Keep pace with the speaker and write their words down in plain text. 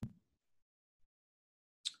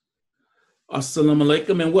Assalamu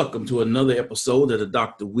alaikum and welcome to another episode of the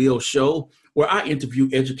Dr. Will Show, where I interview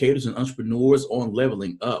educators and entrepreneurs on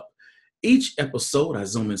leveling up. Each episode, I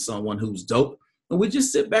zoom in someone who's dope, and we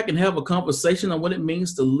just sit back and have a conversation on what it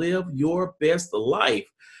means to live your best life.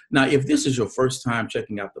 Now, if this is your first time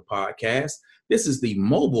checking out the podcast, this is the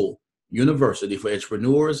Mobile University for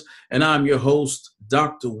Entrepreneurs, and I'm your host,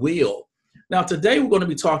 Dr. Will. Now, today we're going to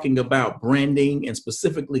be talking about branding and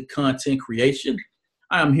specifically content creation.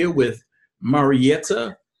 I am here with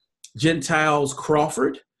Marietta Gentiles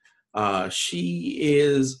Crawford. She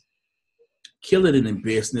is killing it in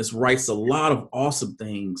business, writes a lot of awesome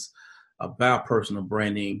things about personal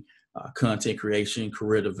branding, content creation,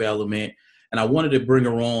 career development. And I wanted to bring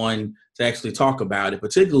her on to actually talk about it,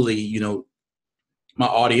 particularly, my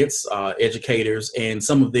audience, educators, and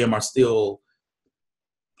some of them are still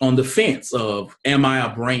on the fence of, am I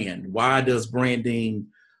a brand? Why does branding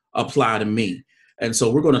apply to me? And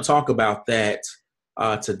so we're going to talk about that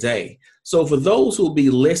today. So for those who will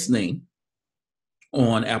be listening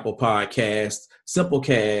on Apple Podcasts,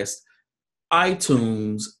 Simplecast,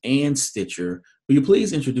 iTunes, and Stitcher, will you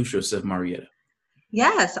please introduce yourself, Marietta?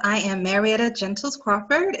 Yes, I am Marietta Gentiles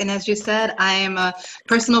Crawford. And as you said, I am a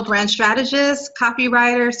personal brand strategist,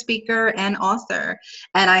 copywriter, speaker, and author.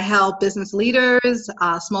 And I help business leaders,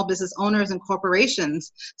 small business owners, and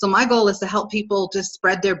corporations. So my goal is to help people just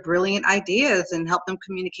spread their brilliant ideas and help them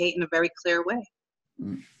communicate in a very clear way.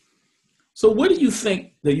 So what do you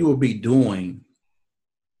think that you will be doing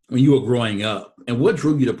when you were growing up? And what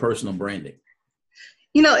drew you to personal branding?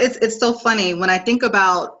 It's so funny. When I think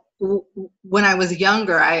about when I was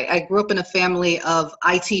younger, I grew up in a family of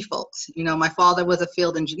IT folks. My father was a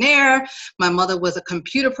field engineer. My mother was a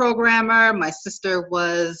computer programmer. My sister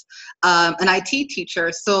was an IT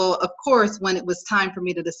teacher. So, of course, when it was time for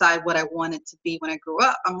me to decide what I wanted to be when I grew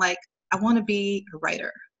up, I'm like, I want to be a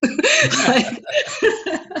writer.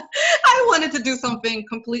 I wanted to do something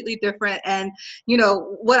completely different. And,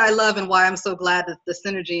 what I love and why I'm so glad that the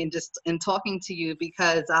synergy and just in talking to you,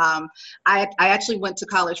 because I actually went to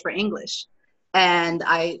college for English. And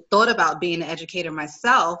I thought about being an educator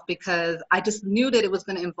myself because I just knew that it was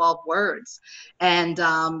going to involve words. And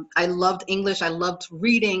I loved English. I loved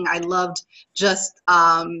reading. I loved just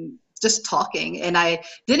talking. And I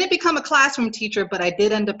didn't become a classroom teacher, but I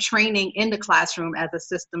did end up training in the classroom as a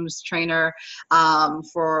systems trainer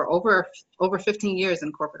for over 15 years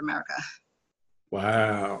in corporate America.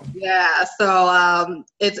 Wow. Yeah. So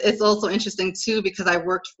it's also interesting too, because I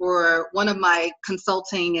worked for one of my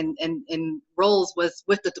consulting and roles was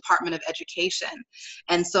with the Department of Education.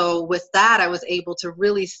 And so with that, I was able to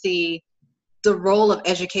really see the role of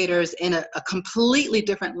educators in a completely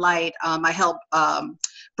different light. I helped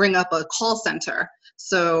bring up a call center.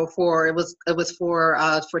 So it was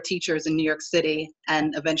for teachers in New York City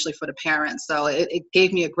and eventually for the parents. So it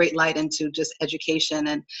gave me a great light into just education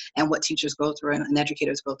and what teachers go through and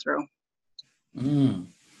educators go through.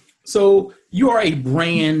 So you are a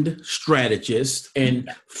brand strategist and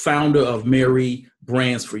founder of Mary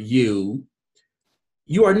Brands for You.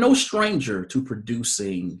 You are no stranger to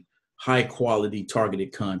producing high quality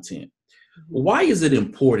targeted content. Why is it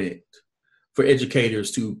important for educators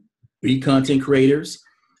to be content creators?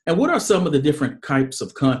 And what are some of the different types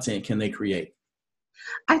of content can they create?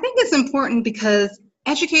 I think it's important because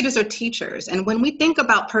educators are teachers. And when we think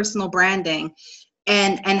about personal branding,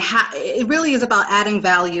 and how it really is about adding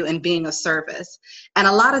value and being of service. And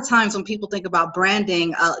a lot of times when people think about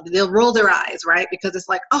branding, they'll roll their eyes, right? Because it's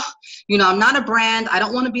like, I'm not a brand. I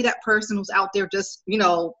don't want to be that person who's out there just,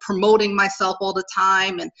 promoting myself all the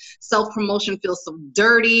time, and self-promotion feels so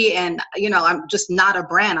dirty. And, I'm just not a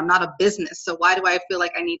brand. I'm not a business. So why do I feel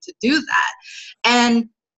like I need to do that? And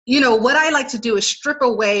what I like to do is strip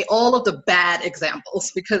away all of the bad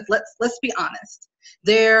examples, because let's be honest.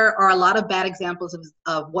 There are a lot of bad examples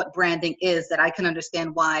of what branding is that I can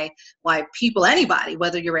understand why people, anybody,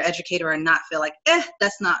 whether you're an educator or not, feel like,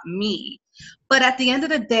 that's not me. But at the end of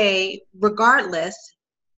the day, regardless,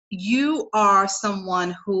 you are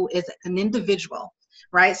someone who is an individual,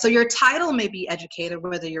 right? So your title may be educator,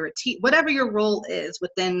 whether you're whatever your role is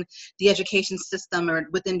within the education system or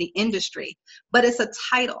within the industry, but it's a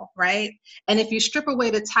title, right? And if you strip away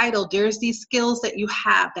the title, there's these skills that you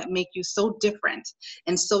have that make you so different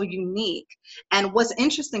and so unique. And what's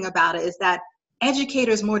interesting about it is that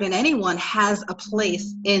educators more than anyone has a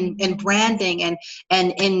place in branding and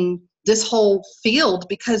in this whole field,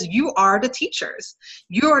 because you are the teachers.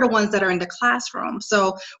 You are the ones that are in the classroom.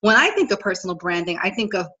 So when I think of personal branding, I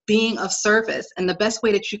think of being of service. And the best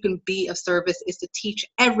way that you can be of service is to teach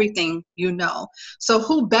everything you know. So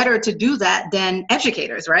who better to do that than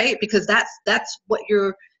educators, right? Because that's what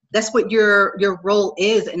you're That's what your role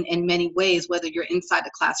is in many ways, whether you're inside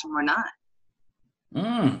the classroom or not.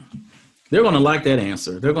 They're going to like that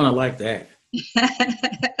answer. They're going to like that.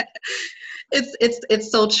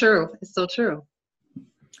 It's so true. It's so true.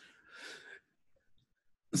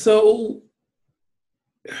 So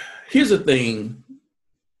here's the thing.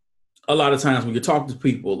 A lot of times when you talk to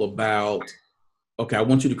people about, okay, I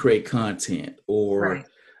want you to create content, or Right.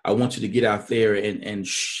 I want you to get out there and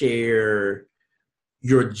share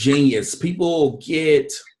your genius, people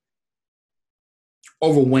get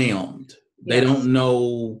overwhelmed. They Yes. don't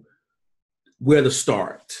know where to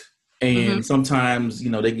start. And sometimes,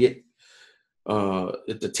 they get,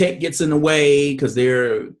 if the tech gets in the way because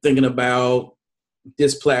they're thinking about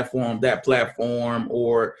this platform, that platform,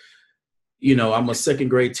 or, I'm a second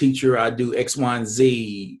grade teacher, I do X, Y, and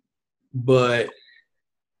Z, but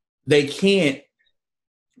they can't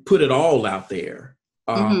put it all out there.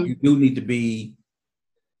 You do need to be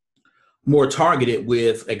more targeted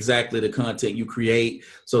with exactly the content you create,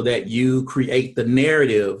 so that you create the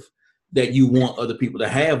narrative that you want other people to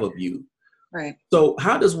have of you. Right. So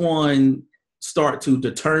how does one start to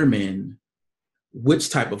determine which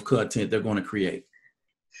type of content they're going to create?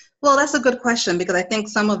 Well, that's a good question, because I think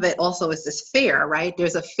some of it also is this fear, right?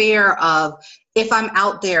 There's a fear of, if I'm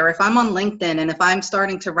out there, if I'm on LinkedIn, and if I'm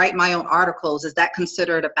starting to write my own articles, is that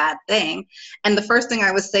considered a bad thing? And the first thing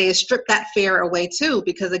I would say is strip that fear away too,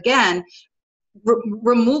 because again,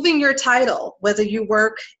 removing your title, whether you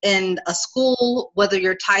work in a school, whether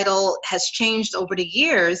your title has changed over the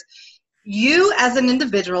years, you as an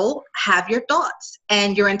individual have your thoughts,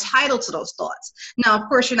 and you're entitled to those thoughts. Now, of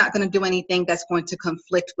course, you're not going to do anything that's going to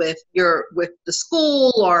conflict with the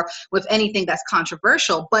school or with anything that's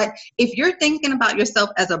controversial. But if you're thinking about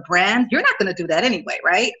yourself as a brand, you're not going to do that anyway,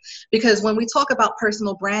 right? Because when we talk about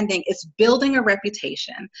personal branding, it's building a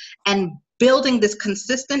reputation and building this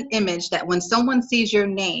consistent image that when someone sees your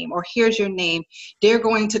name or hears your name, they're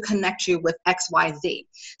going to connect you with X, Y, Z.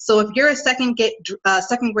 So if you're a second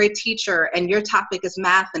grade teacher and your topic is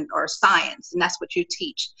math or science, and that's what you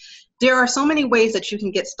teach, there are so many ways that you can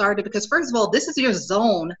get started, because first of all, this is your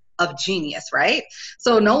zone of genius, right?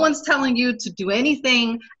 So no one's telling you to do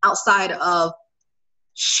anything outside of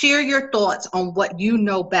share your thoughts on what you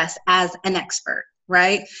know best as an expert.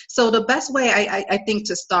 Right. So the best way I think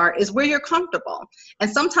to start is where you're comfortable. And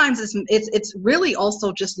sometimes it's really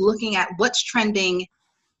also just looking at what's trending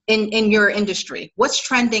in your industry, what's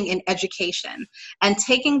trending in education, and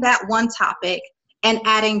taking that one topic and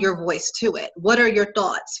adding your voice to it. What are your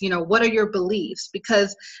thoughts? What are your beliefs?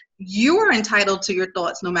 Because you are entitled to your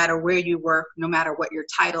thoughts no matter where you work, no matter what your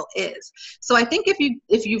title is. So I think if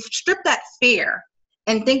you strip that fear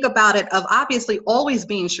and think about it of obviously always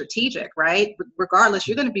being strategic, right? Regardless,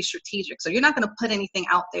 you're going to be strategic. So you're not going to put anything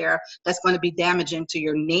out there that's going to be damaging to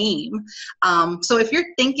your name. So if you're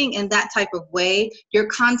thinking in that type of way, your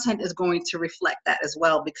content is going to reflect that as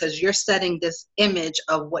well, because you're setting this image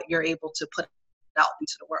of what you're able to put out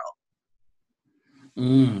into the world.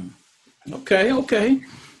 Okay.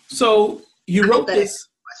 So you wrote this.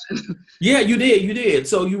 Yeah, you did.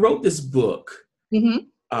 So you wrote this book.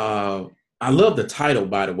 I love the title,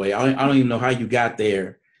 by the way. I don't even know how you got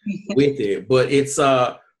there with it, but it's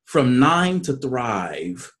From 9 to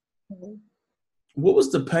Thrive. What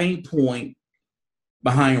was the pain point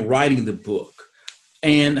behind writing the book?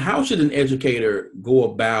 And how should an educator go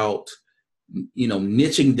about,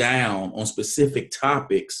 niching down on specific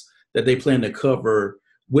topics that they plan to cover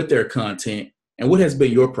with their content? And what has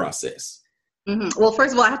been your process? Well,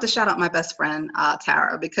 first of all, I have to shout out my best friend,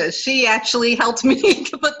 Tara, because she actually helped me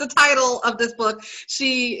to put the title of this book.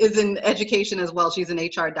 She is in education as well. She's an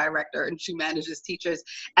HR director and she manages teachers.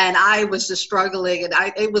 And I was just struggling, and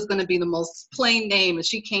it was going to be the most plain name. And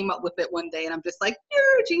she came up with it one day, and I'm just like,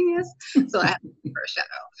 you're a genius. So I have to give her a shout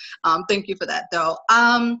out. Thank you for that, though.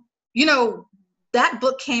 That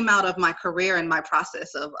book came out of my career and my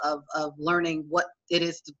process of learning what it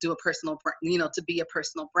is to do a personal, to be a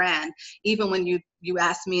personal brand. Even when you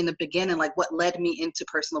asked me in the beginning, like what led me into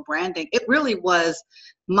personal branding, it really was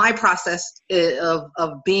my process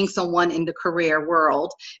of being someone in the career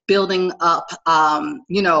world, building up,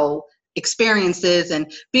 experiences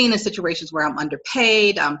and being in situations where I'm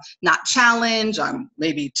underpaid, I'm not challenged, I'm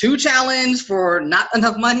maybe too challenged for not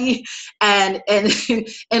enough money. And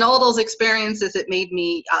all those experiences, it made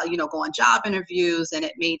me, go on job interviews, and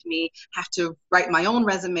it made me have to write my own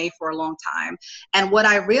resume for a long time. And what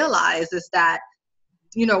I realized is that,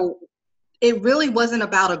 it really wasn't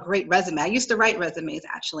about a great resume. I used to write resumes,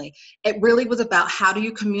 actually. It really was about how do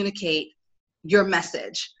you communicate your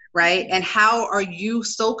message, right? And how are you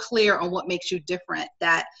so clear on what makes you different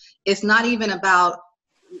that it's not even about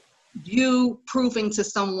you proving to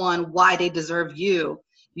someone why they deserve you,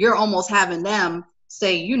 you're almost having them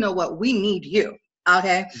say, you know what, we need you.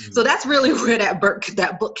 Okay. Mm-hmm. So that's really where that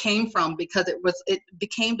book came from, because it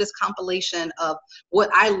became this compilation of what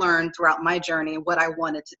I learned throughout my journey and what I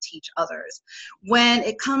wanted to teach others. When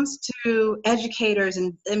it comes to educators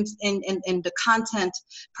and the content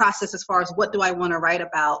process, as far as what do I want to write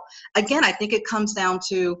about, again, I think it comes down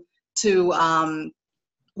to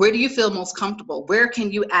where do you feel most comfortable? Where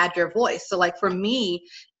can you add your voice? So like for me,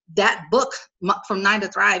 that book, From 9 to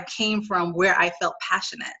Thrive, came from where I felt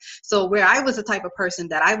passionate. So where I was the type of person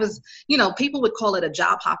that I was, people would call it a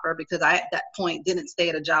job hopper, because I at that point didn't stay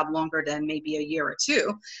at a job longer than maybe a year or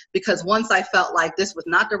two, because once I felt like this was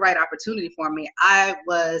not the right opportunity for me, I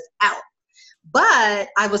was out. But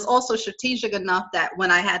I was also strategic enough that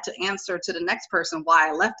when I had to answer to the next person why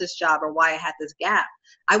I left this job or why I had this gap,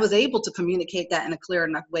 I was able to communicate that in a clear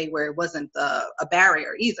enough way where it wasn't a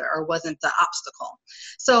barrier either, or wasn't the obstacle.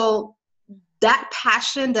 So that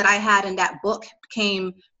passion that I had in that book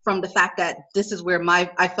came from the fact that this is where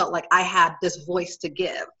I felt like I had this voice to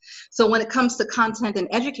give. So when it comes to content and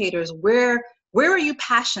educators, where are you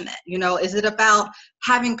passionate? Is it about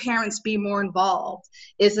having parents be more involved?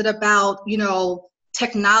 Is it about,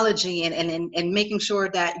 technology and making sure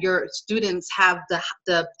that your students have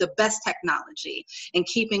the best technology and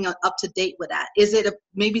keeping up to date with that? Is it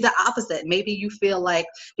maybe the opposite? Maybe you feel like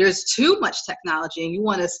there's too much technology and you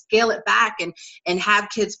want to scale it back and have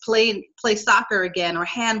kids play soccer again, or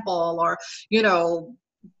handball, or,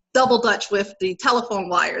 double dutch with the telephone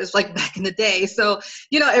wires like back in the day. So,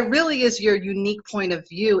 it really is your unique point of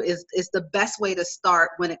view is the best way to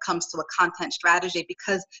start when it comes to a content strategy,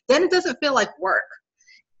 because then it doesn't feel like work.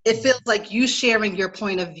 It feels like you sharing your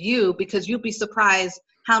point of view, because you'll be surprised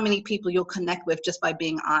how many people you'll connect with just by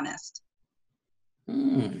being honest.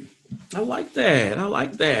 I like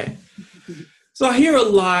that. So I hear a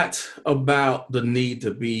lot about the need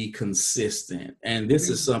to be consistent. And this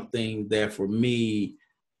is something that for me,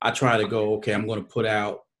 I try to go, okay, I'm going to put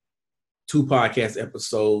out 2 podcast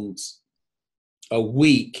episodes a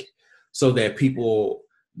week so that people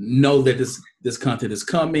know that this content is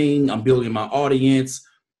coming. I'm building my audience.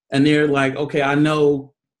 And they're like, okay, I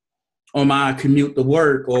know on my commute to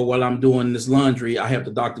work or while I'm doing this laundry, I have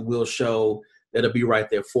the Dr. Will show that'll be right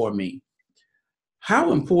there for me.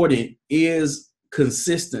 How important is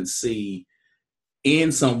consistency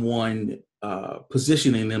in someone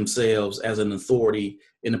positioning themselves as an authority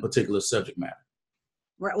in a particular subject matter?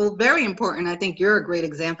 Right. Well, very important. I think you're a great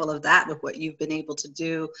example of that with what you've been able to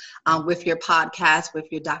do with your podcast, with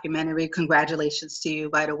your documentary. Congratulations to you,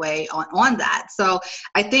 by the way, on that. So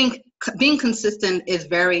I think being consistent is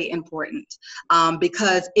very important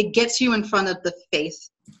because it gets you in front of the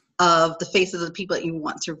faces of the people that you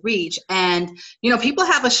want to reach. And, people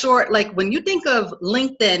have a short, like when you think of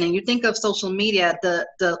LinkedIn and you think of social media,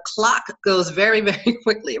 the clock goes very, very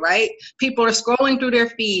quickly, right? People are scrolling through their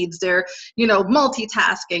feeds, they're,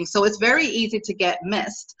 multitasking. So it's very easy to get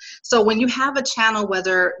missed. So when you have a channel,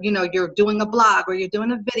 whether, you're doing a blog or you're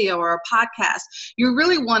doing a video or a podcast, you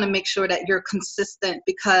really want to make sure that you're consistent,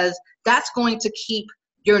 because that's going to keep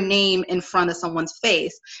your name in front of someone's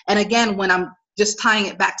face. And again, when I'm just tying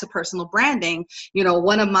it back to personal branding,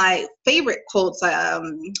 one of my favorite quotes, I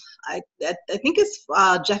think it's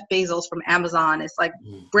Jeff Bezos from Amazon. It's like,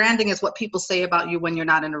 branding is what people say about you when you're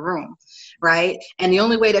not in a room, right? And the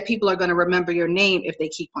only way that people are going to remember your name if they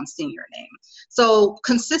keep on seeing your name. So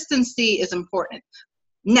consistency is important.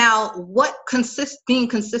 Now, what being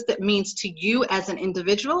consistent means to you as an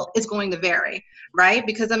individual is going to vary, right?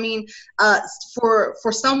 Because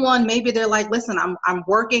for someone, maybe they're like, listen, I'm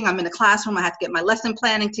working, I'm in a classroom, I have to get my lesson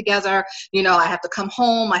planning together, I have to come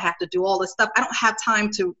home, I have to do all this stuff. I don't have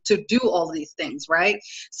time to do all of these things, right?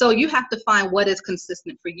 So you have to find what is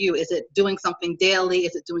consistent for you. Is it doing something daily?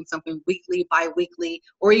 Is it doing something weekly, bi-weekly,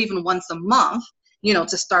 or even once a month?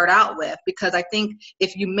 To start out with, because I think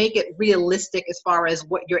if you make it realistic as far as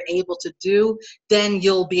what you're able to do, then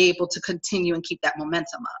you'll be able to continue and keep that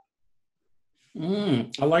momentum up.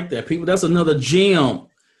 I like that, people. That's another gem.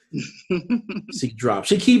 She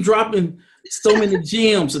keep dropping so many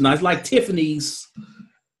gems, and it's like Tiffany's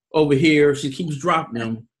over here. She keeps dropping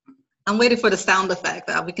them. I'm waiting for the sound effect.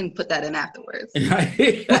 We can put that in afterwards.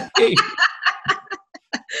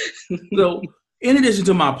 So, in addition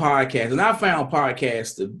to my podcast, and I found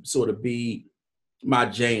podcasts to sort of be my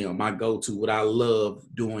jam, my go-to, what I love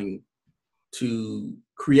doing to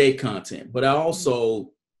create content. But I also,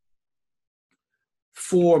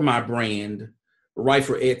 for my brand, write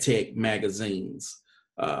for EdTech magazines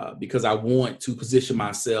because I want to position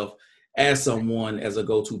myself as someone, as a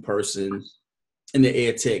go-to person in the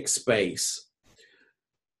ed tech space.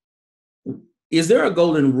 Is there a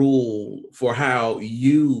golden rule for how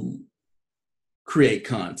you create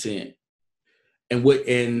content,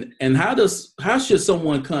 and how should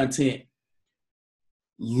someone content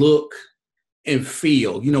look and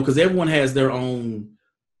feel? You know, because everyone has their own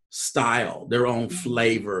style, their own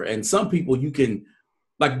flavor, and some people you can,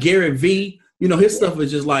 like Gary V. You know, his stuff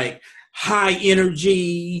is just like high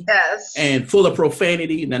energy, yes, and full of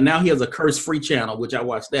profanity. Now he has a curse-free channel, which I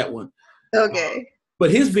watched that one. Okay.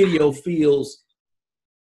 But his video feels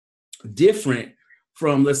different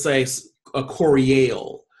from, let's say, a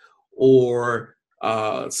Coriel or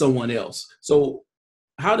someone else. So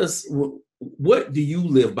what do you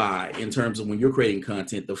live by in terms of when you're creating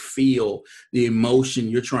content, the feel, the emotion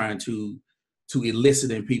you're trying to elicit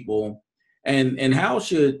in people, and how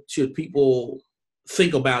should people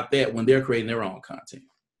think about that when they're creating their own content?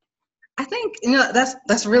 I think,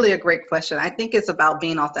 that's really a great question. I think it's about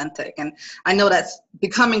being authentic. And I know that's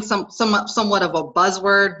becoming somewhat of a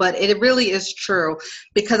buzzword, but it really is true,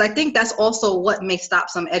 because I think that's also what may stop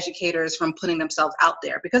some educators from putting themselves out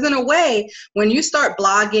there. Because in a way, when you start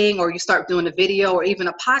blogging or you start doing a video or even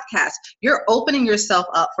a podcast, you're opening yourself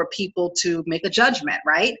up for people to make a judgment,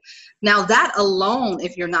 right? Now that alone,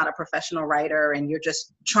 if you're not a professional writer and you're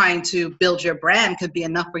just trying to build your brand, could be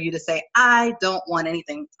enough for you to say, I don't want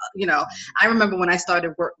anything, I remember when I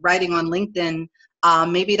started writing on LinkedIn,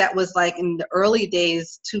 maybe that was like in the early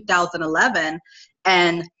days, 2011.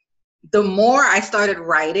 And the more I started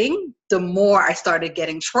writing, the more I started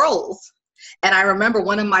getting trolls. And I remember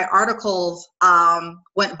one of my articles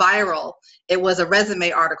went viral. It was a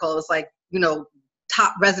resume article. It was like,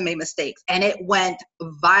 top resume mistakes, and it went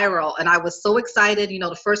viral. And I was so excited,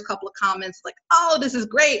 the first couple of comments like, oh, this is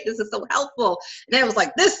great, this is so helpful. And it was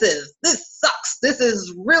like, this sucks, this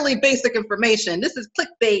is really basic information, this is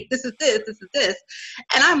clickbait, this is this.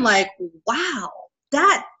 And I'm like, wow,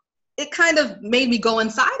 it kind of made me go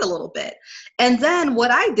inside a little bit. And then what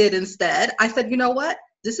I did instead, I said, you know what,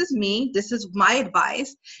 this is me, this is my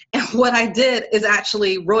advice. And what I did is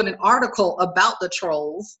actually wrote an article about the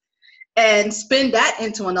trolls and spin that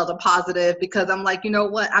into another positive, because I'm like, you know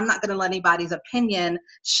what, I'm not going to let anybody's opinion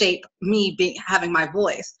shape me having my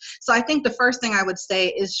voice. So I think the first thing I would say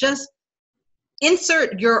is just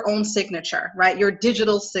insert your own signature, right? Your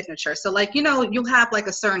digital signature. So like, you have like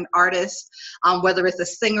a certain artist, whether it's a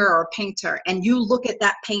singer or a painter, and you look at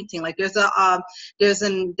that painting, like there's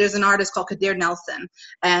an artist called Kadir Nelson,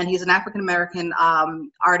 and he's an African-American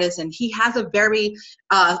artist, and he has a very,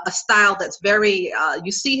 a style that's very,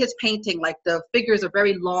 you see his painting, like the figures are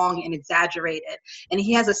very long and exaggerated. And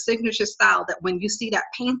he has a signature style that when you see that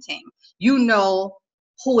painting,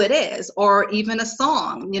 who it is, or even a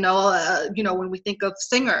song, when we think of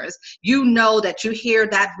singers, that you hear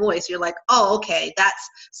that voice, you're like, oh, okay, that's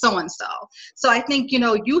so-and-so. So I think,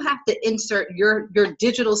 you have to insert your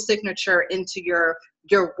digital signature into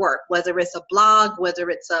your work, whether it's a blog,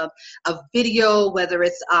 whether it's a video, whether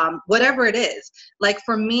it's whatever it is. Like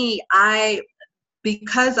for me,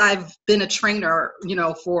 because I've been a trainer,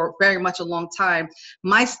 for very much a long time,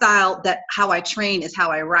 my style, how I train is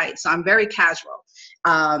how I write. So I'm very casual.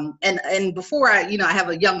 And before I have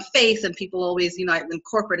a young face, and people always, in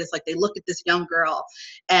corporate, it's like they look at this young girl,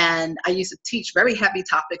 and I used to teach very heavy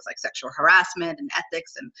topics like sexual harassment and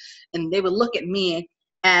ethics, and they would look at me,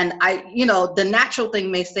 and the natural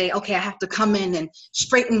thing may say, okay, I have to come in and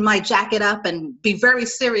straighten my jacket up and be very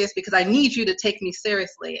serious because I need you to take me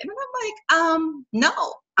seriously. And I'm like,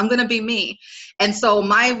 no, I'm going to be me. And so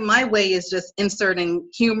my way is just inserting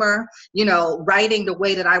humor, writing the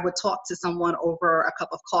way that I would talk to someone over a cup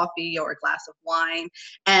of coffee or a glass of wine.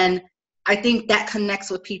 And I think that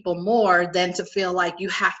connects with people more than to feel like you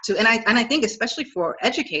have to. And I think especially for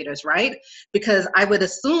educators, right? Because I would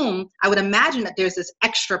imagine that there's this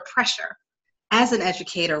extra pressure as an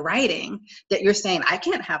educator writing, that you're saying, I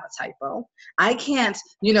can't have a typo. I can't,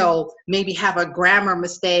 maybe have a grammar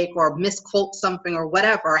mistake or misquote something or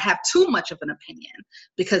whatever, or have too much of an opinion,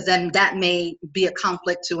 because then that may be a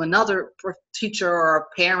conflict to another teacher or a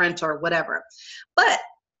parent or whatever. But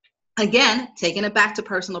again, taking it back to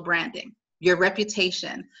personal branding, your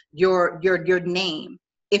reputation, your name.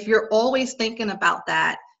 If you're always thinking about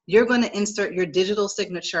that, you're going to insert your digital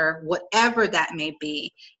signature, whatever that may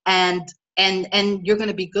be, and you're going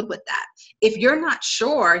to be good with that. If you're not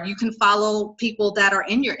sure, you can follow people that are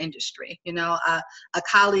in your industry. A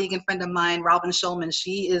colleague and friend of mine, Robin Schulman,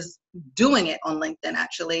 she is doing it on LinkedIn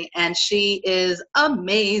actually, and she is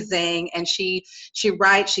amazing. And she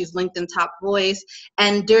writes, she's LinkedIn top voice,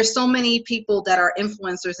 and there's so many people that are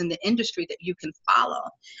influencers in the industry that you can follow.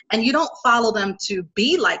 And you don't follow them to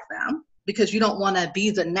be like them. because you don't want to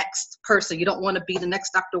be the next person. You don't want to be the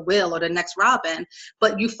next Dr. Will or the next Robin,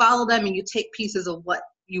 but you follow them and you take pieces of what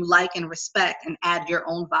you like and respect and add your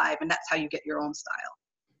own vibe. And that's how you get your own style.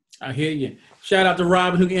 I hear you. Shout out to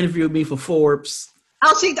Robin who interviewed me for Forbes.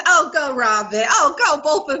 Go Robin. Oh, go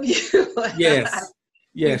both of you. Yes.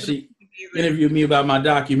 Yeah, she interviewed me about my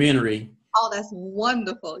documentary. Oh, that's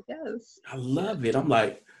wonderful. Yes. I love it. I'm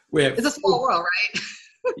like, it's a small world, right?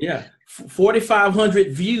 Yeah.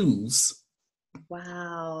 4,500 views.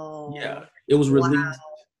 Wow. Yeah. It was released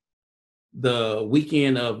the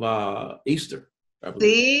weekend of Easter.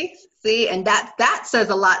 See, and that says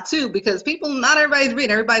a lot too, because not everybody's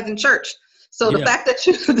reading, everybody's in church. So the fact that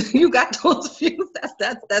you got those views,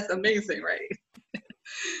 that's amazing, right?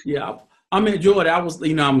 Yeah, I'm enjoying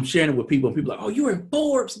it. I'm sharing it with people, and people are like, oh, you're in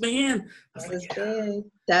Forbes, man. Big.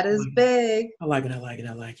 That is big. I like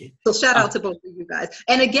it. So shout out to both of you guys.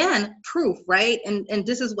 And again, proof, right? And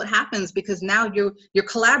this is what happens because now you're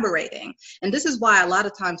collaborating. And this is why a lot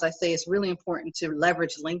of times I say it's really important to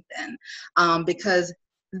leverage LinkedIn, because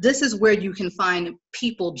this is where you can find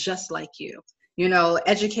people just like you.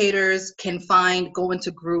 Educators can go into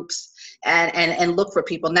groups and look for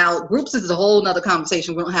people. Now, groups is a whole nother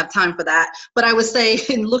conversation. We don't have time for that. But I would say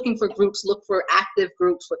in looking for groups, look for active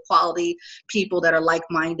groups with quality people that are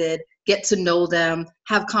like-minded, get to know them,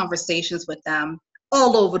 have conversations with them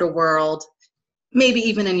all over the world, maybe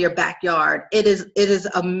even in your backyard. It is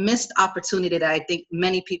a missed opportunity that I think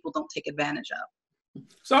many people don't take advantage of.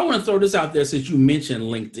 So I want to throw this out there since you mentioned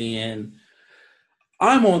LinkedIn.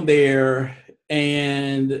 I'm on there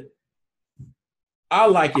and I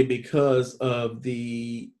like it because of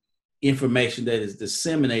the information that is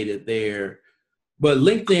disseminated there. But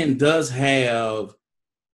LinkedIn does have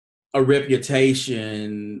a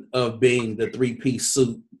reputation of being the three-piece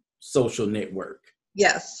suit social network.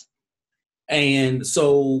 Yes. And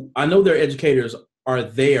so I know their educators are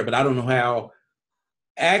there, but I don't know how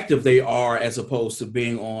active they are as opposed to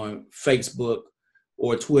being on Facebook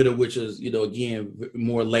or Twitter, which is, again,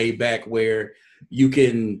 more laid back, where you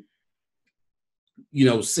can,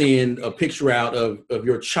 send a picture out of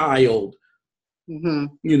your child,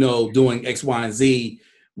 doing X, Y, and Z,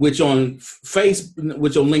 which on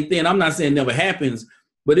LinkedIn, I'm not saying never happens,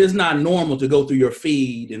 but it's not normal to go through your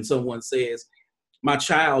feed and someone says, my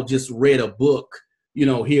child just read a book,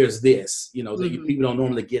 here's this, people don't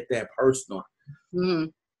normally get that personal. Mm-hmm.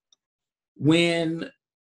 When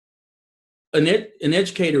an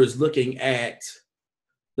educator is looking at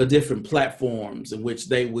the different platforms in which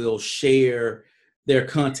they will share their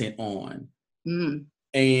content on,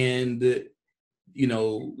 and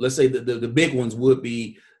let's say the big ones would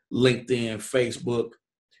be LinkedIn, Facebook,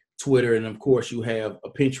 Twitter, and of course you have a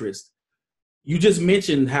Pinterest. You just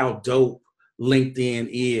mentioned how dope LinkedIn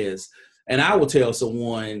is, and I will tell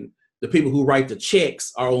someone the people who write the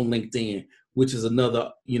checks are on LinkedIn, which is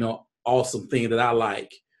another awesome thing that I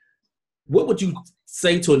like. What would you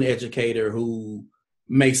say to an educator who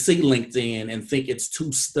may see LinkedIn and think it's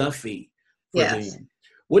too stuffy for them?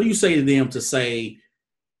 What do you say to them to say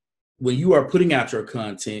when you are putting out your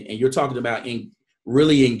content and you're talking about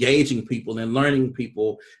really engaging people and learning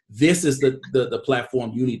people, this is the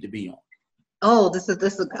platform you need to be on? Oh, this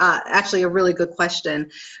is actually a really good question.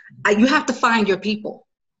 You have to find your people.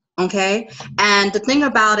 Okay. And the thing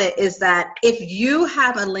about it is that if you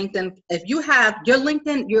have a LinkedIn, if you have your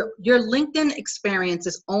LinkedIn experience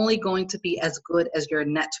is only going to be as good as your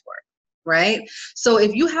network, right? So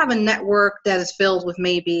if you have a network that is filled with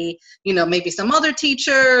maybe some other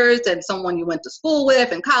teachers and someone you went to school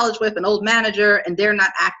with and college with, an old manager, and they're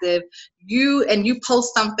not active, you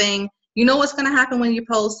post something, what's going to happen when you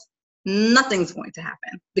post? Nothing's going to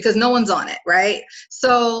happen because no one's on it, right?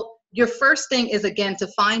 So your first thing is, again, to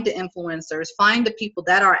find the influencers, find the people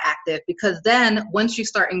that are active, because then once you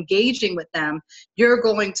start engaging with them, you're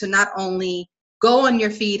going to not only go on your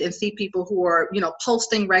feed and see people who are,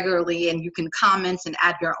 posting regularly, and you can comment and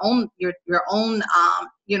add your own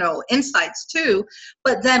insights too.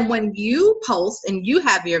 But then when you post and you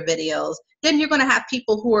have your videos, then you're going to have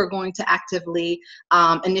people who are going to actively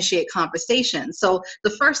initiate conversations. So the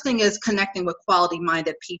first thing is connecting with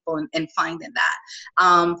quality-minded people and finding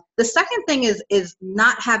that. The second thing is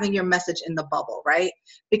not having your message in the bubble, right?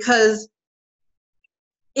 Because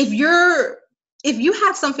if you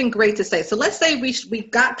have something great to say, so let's say we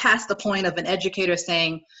got past the point of an educator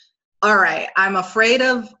saying, all right, I'm afraid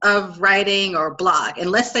of writing or blog. And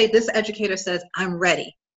let's say this educator says, I'm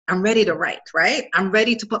ready to write, right? I'm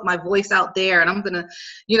ready to put my voice out there, and I'm going to,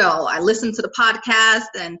 I listen to the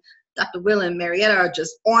podcast and Dr. Will and Marietta are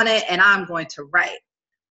just on it, and I'm going to write.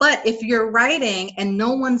 But if you're writing and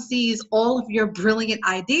no one sees all of your brilliant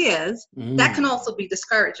ideas, that can also be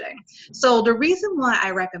discouraging. So the reason why I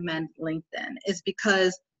recommend LinkedIn is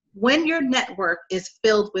because when your network is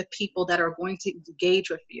filled with people that are going to engage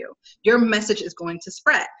with you, your message is going to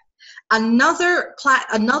spread. Another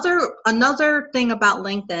thing about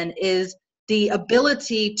LinkedIn is the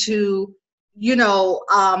ability to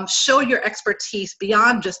show your expertise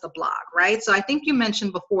beyond just a blog, right? So I think you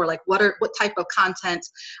mentioned before, like what type of content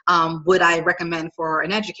would I recommend for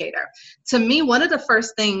an educator? To me, one of the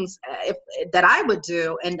first things that I would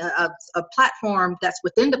do, and a platform that's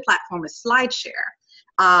within the platform, is SlideShare.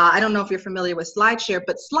 I don't know if you're familiar with SlideShare,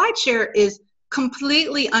 but SlideShare is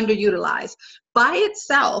completely underutilized. By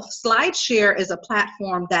itself, SlideShare is a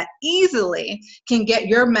platform that easily can get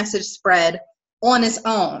your message spread on its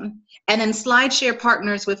own. And then SlideShare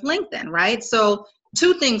partners with LinkedIn, right? So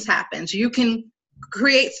two things happen. You can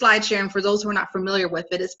create SlideShare, and for those who are not familiar with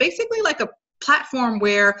it, it's basically like a platform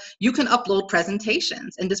where you can upload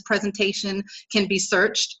presentations, and this presentation can be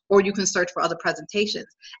searched, or you can search for other presentations.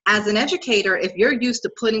 As an educator, if you're used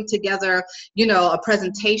to putting together, a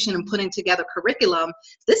presentation and putting together curriculum,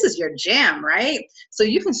 this is your jam, right? So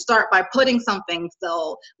you can start by putting something.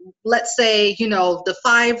 So let's say, the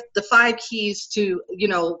five keys to,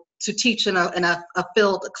 to teach in a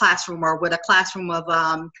filled classroom, or with a classroom of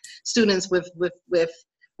students with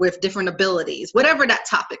different abilities, whatever that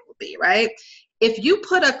topic will be, right? If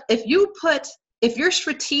you're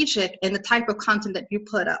strategic in the type of content that you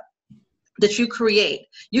put up, that you create,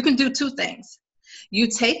 you can do two things. You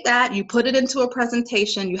take that, you put it into a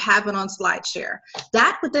presentation, you have it on SlideShare.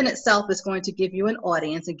 That within itself is going to give you an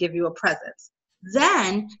audience and give you a presence.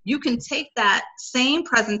 Then you can take that same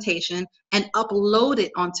presentation and upload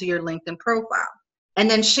it onto your LinkedIn profile and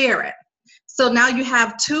then share it. So now you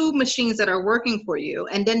have two machines that are working for you,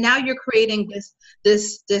 and then now you're creating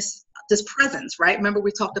this presence, right? Remember,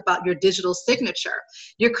 we talked about your digital signature.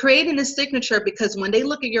 You're creating a signature because when they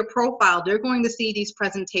look at your profile, they're going to see these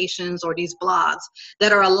presentations or these blogs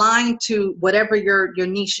that are aligned to whatever your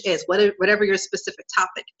niche is, whatever your specific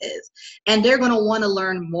topic is. And they're going to want to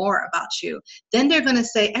learn more about you. Then they're going to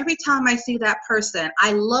say, every time I see that person,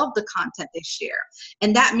 I love the content they share.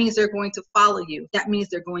 And that means they're going to follow you. That means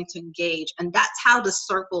they're going to engage. And that's how the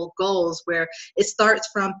circle goes, where it starts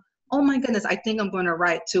from, oh my goodness, I think I'm going to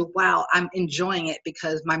write, to, wow, I'm enjoying it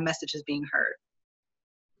because my message is being heard.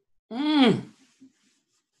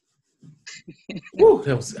 Woo,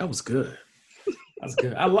 that was good. That's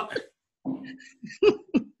good. I like.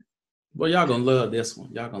 Well, y'all gonna love this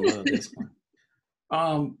one.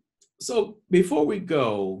 So before we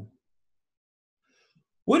go,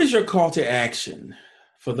 what is your call to action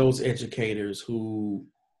for those educators who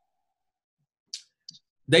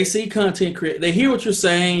they see content create, they hear what you're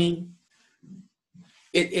saying,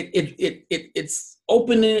 it's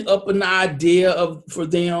opening up an idea for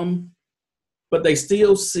them, but they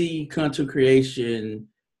still see content creation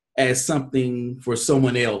as something for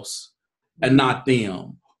someone else and not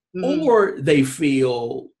them. Mm-hmm. Or they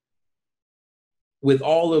feel with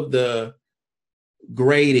all of the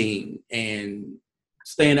grading and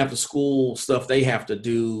staying after school stuff they have to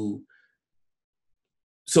do,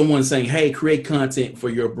 someone saying, hey, create content for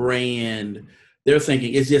your brand, they're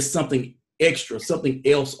thinking it's just something extra, something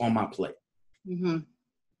else on my plate. Mm-hmm.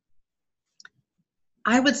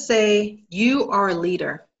 I would say you are a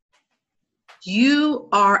leader. You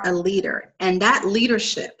are a leader, and that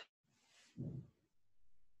leadership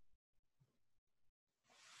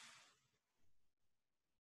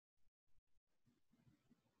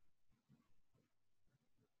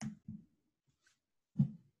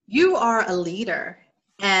you are a leader,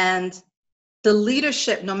 and the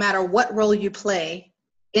leadership, no matter what role you play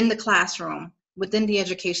in the classroom, within the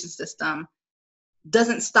education system,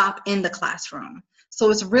 doesn't stop in the classroom.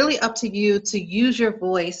 So it's really up to you to use your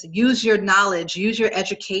voice, use your knowledge, use your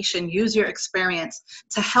education, use your experience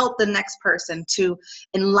to help the next person, to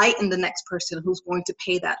enlighten the next person who's going to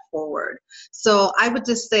pay that forward. So I would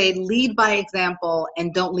just say lead by example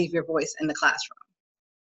and don't leave your voice in the classroom.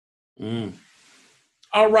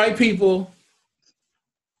 All right, people.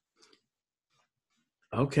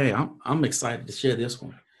 Okay, I'm excited to share this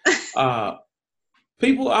one.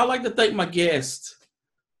 People, I'd like to thank my guest,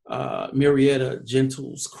 Marietta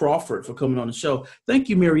Gentles Crawford, for coming on the show. Thank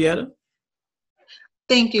you, Marietta.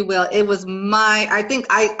 Thank you, Will. It was I think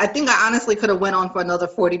I honestly could have went on for another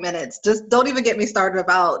 40 minutes. Just don't even get me started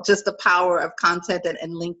about just the power of content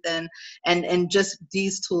and LinkedIn and just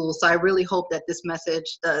these tools. So I really hope that this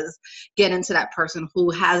message does get into that person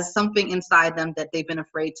who has something inside them that they've been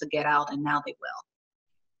afraid to get out, and now they will.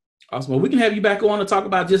 Awesome. Well, we can have you back on to talk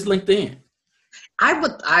about just LinkedIn. I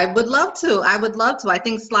would love to. I would love to. I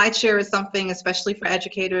think SlideShare is something, especially for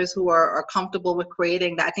educators who are comfortable with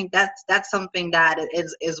creating, that I think that's something that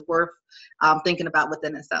is worth thinking about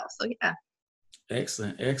within itself. So yeah.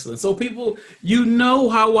 Excellent, excellent. So people, you know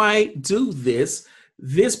how I do this.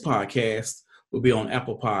 This podcast will be on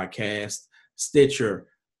Apple Podcast, Stitcher,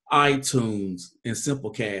 iTunes, and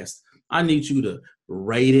Simplecast. I need you to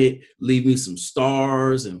rate it, leave me some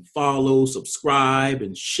stars, and follow, subscribe,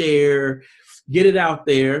 and share. Get it out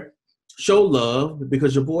there. Show love,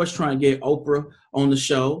 because your boy's trying to get Oprah on the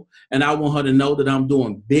show, and I want her to know that I'm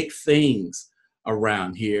doing big things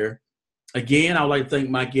around here. Again, I would like to thank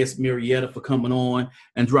my guest, Marietta, for coming on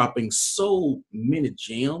and dropping so many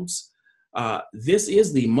gems. This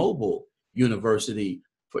is the Mobile University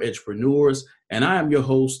for Entrepreneurs, and I am your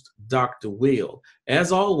host, Dr. Will.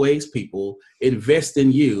 As always, people, invest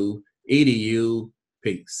in you, EDU.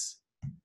 Peace.